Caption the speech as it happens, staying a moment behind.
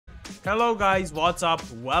Hello guys, what's up?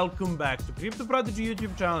 Welcome back to Crypto Prodigy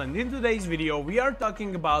YouTube channel, and in today's video we are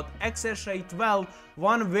talking about XAEA-12,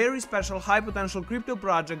 one very special high potential crypto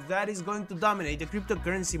project that is going to dominate the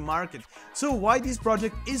cryptocurrency market. So why this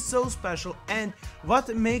project is so special and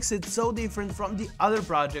what makes it so different from the other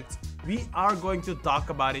projects, we are going to talk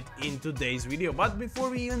about it in today's video. But before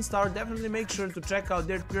we even start, definitely make sure to check out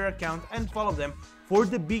their Twitter account and follow them for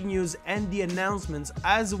the big news and the announcements,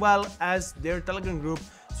 as well as their Telegram group,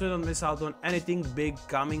 so don't miss out on anything big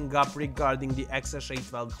coming up regarding the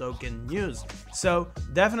XAEA-12 token news. So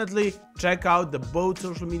definitely check out the both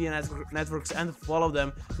social media networks and follow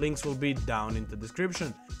them. Links will be down in the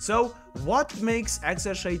description. So what makes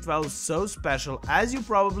XAEA-12 so special? As you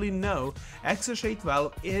probably know,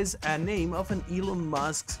 XAEA-12 is a name of an Elon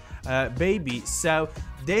Musk's baby. So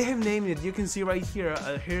they have named it, you can see right here,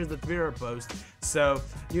 here's the Twitter post. So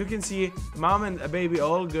you can see mom and a baby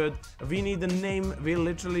all good. We need a name, we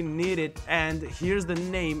literally need it, and here's the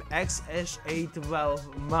name,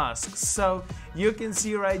 XAEA-12 Musk. So you can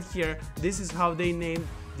see right here, this is how they named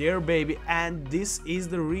their baby, and this is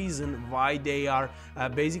the reason why they are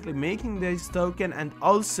basically making this token. And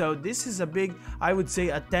also this is a big, I would say,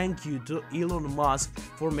 a thank you to Elon Musk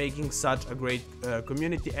for making such a great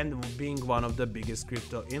community and being one of the biggest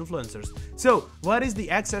crypto influencers. So what is the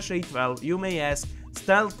XAEA-12, you may ask?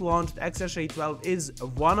 Stealth launched XAEA-12 is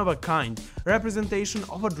one of a kind, representation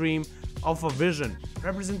of a dream, of a vision,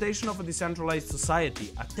 representation of a decentralized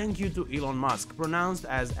society, a thank you to Elon Musk, pronounced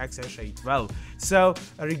as XAEA-12. So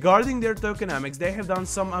regarding their tokenomics, they have done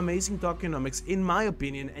some amazing tokenomics in my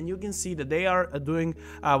opinion, and you can see that they are doing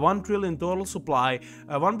 1 trillion total supply.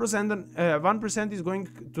 1% is going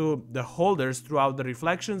to the holders throughout the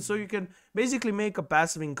reflection, so you can basically make a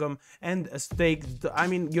passive income and stake. I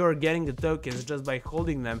mean, you're getting the tokens just by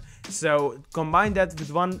holding them. So combine that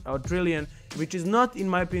with 1 trillion, which is not, in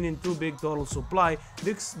my opinion, too big total supply.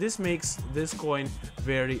 This makes this coin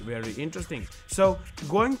very interesting. So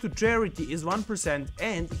going to charity is 1%,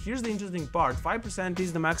 and here's the interesting part, 5%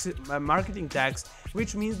 is the marketing tax,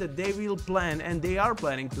 which means that they will plan, and they are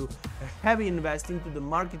planning to heavy invest into the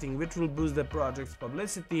marketing, which will boost the project's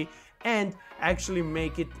publicity and actually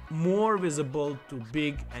make it more visible to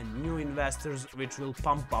big and new investors, which will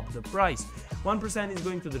pump up the price. 1% is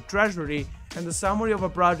going to the treasury. And the summary of a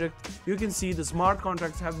project, you can see the smart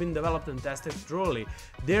contracts have been developed and tested thoroughly.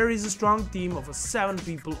 There is a strong team of 7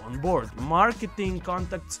 people on board. Marketing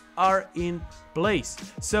contacts are in place.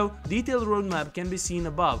 So detailed roadmap can be seen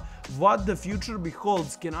above. What the future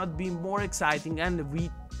beholds cannot be more exciting, and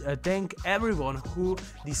we thank everyone who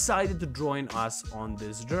decided to join us on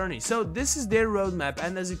this journey. So this is their roadmap,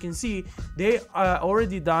 and as you can see, they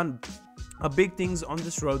already done big things on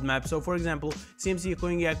this roadmap. So for example, CMC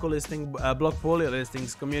CoinGecko listing, Blockfolio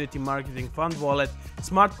listings, community marketing, fund wallet,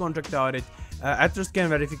 smart contract audit, Etherscan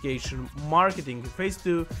verification, marketing, phase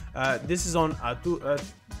 2, this is on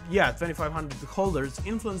 2500 holders,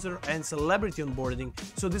 influencer and celebrity onboarding.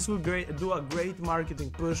 So this will do a great marketing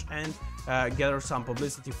push and gather some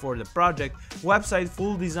publicity for the project. Website,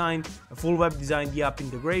 full web design, the app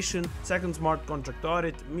integration, second smart contract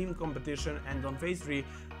audit, meme competition, and on phase 3,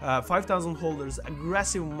 5,000 holders,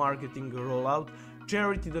 aggressive marketing rollout,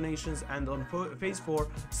 charity donations, and on phase 4,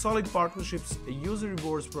 solid partnerships, a user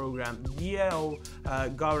rewards program, DAO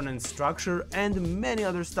governance structure, and many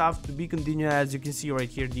other stuff to be continued. As you can see right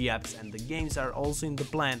here, the apps and the games are also in the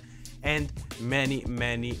plan, and many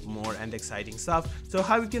more and exciting stuff. So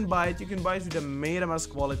how you can buy it? You can buy it with the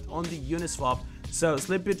MetaMask wallet on the Uniswap. So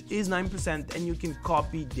slippage is 9%, and you can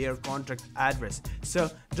copy their contract address. So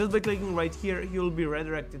just by clicking right here, you'll be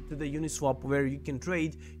redirected to the Uniswap, where you can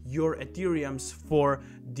trade your Ethereums for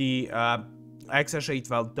the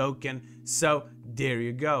XAEA-12 token. So there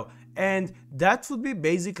you go. And that would be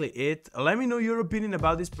basically it. Let me know your opinion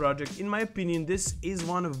about this project. In my opinion, this is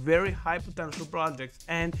one of very high potential projects,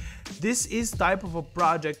 and this is type of a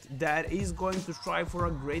project that is going to strive for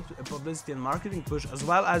a great publicity and marketing push, as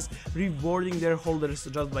well as rewarding their holders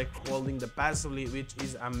just by holding the passively, which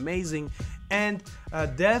is amazing. And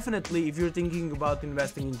definitely, if you're thinking about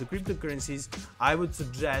investing into cryptocurrencies, I would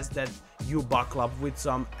suggest that you buckle up with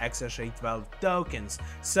some XAEA-12 tokens.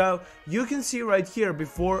 So you can see right here,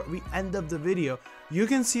 before we end up the video, you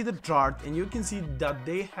can see the chart, and you can see that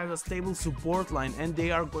they have a stable support line, and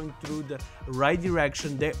they are going through the right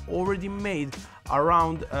direction. They already made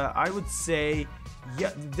around I would say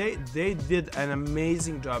yeah, they did an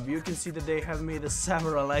amazing job. You can see that they have made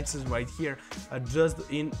several X's right here. Just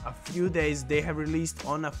in a few days they have released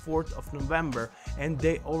on a 4th of November, and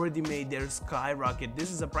they already made their Skyrocket.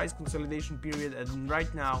 This is a price consolidation period, and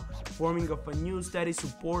right now forming of a new steady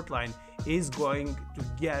support line is going to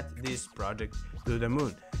get this project to the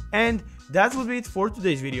moon. And that will be it for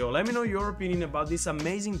today's video. Let me know your opinion about this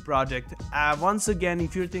amazing project. Once again,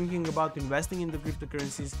 if you're thinking about investing into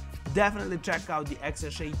cryptocurrencies, definitely check out the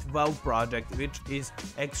XAEA-12 project, which is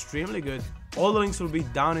extremely good. All the links will be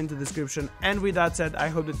down in the description. And with that said, I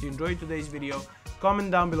hope that you enjoyed today's video.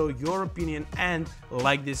 Comment down below your opinion and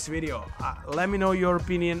like this video. Let me know your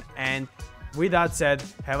opinion, and with that said,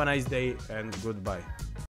 have a nice day and goodbye.